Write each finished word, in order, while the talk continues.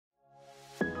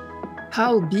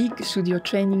How big should your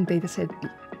training dataset be?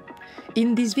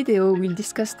 In this video, we'll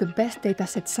discuss the best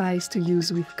dataset size to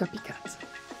use with Copycat.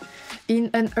 In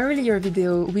an earlier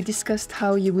video, we discussed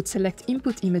how you would select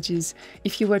input images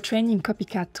if you were training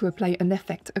Copycat to apply an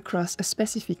effect across a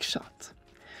specific shot.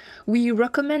 We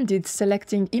recommended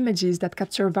selecting images that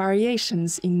capture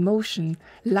variations in motion,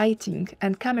 lighting,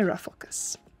 and camera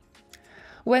focus.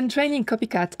 When training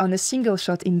Copycat on a single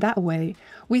shot in that way,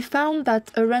 we found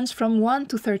that a range from 1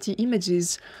 to 30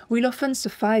 images will often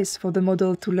suffice for the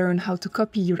model to learn how to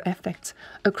copy your effect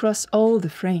across all the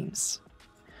frames.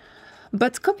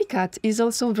 But Copycat is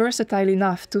also versatile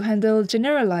enough to handle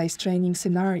generalized training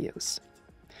scenarios.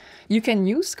 You can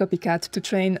use Copycat to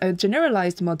train a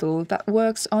generalized model that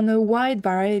works on a wide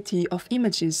variety of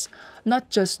images, not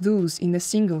just those in a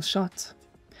single shot.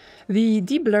 The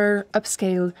deblur,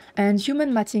 upscale, and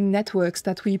human matching networks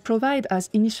that we provide as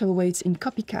initial weights in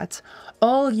Copycat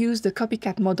all use the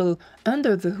Copycat model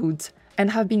under the hood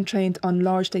and have been trained on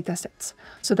large datasets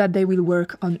so that they will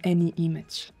work on any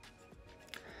image.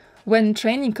 When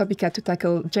training Copycat to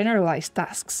tackle generalized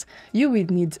tasks, you will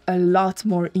need a lot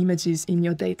more images in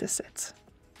your dataset.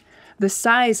 The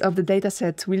size of the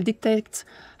dataset will dictate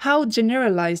how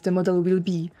generalized the model will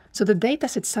be, so the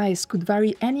dataset size could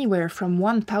vary anywhere from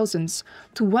 1,000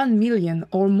 to 1 million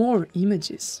or more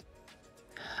images.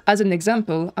 As an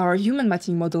example, our human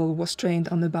matching model was trained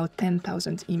on about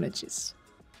 10,000 images.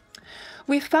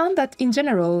 We found that in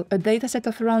general, a dataset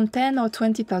of around 10 or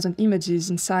 20,000 images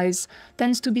in size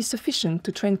tends to be sufficient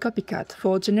to train Copycat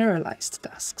for generalized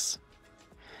tasks.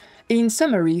 In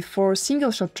summary, for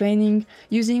single-shot training,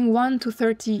 using 1 to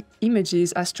 30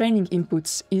 images as training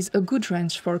inputs is a good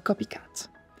range for Copycat.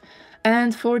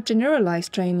 And for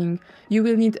generalized training, you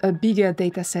will need a bigger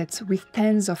dataset with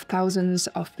tens of thousands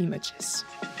of images.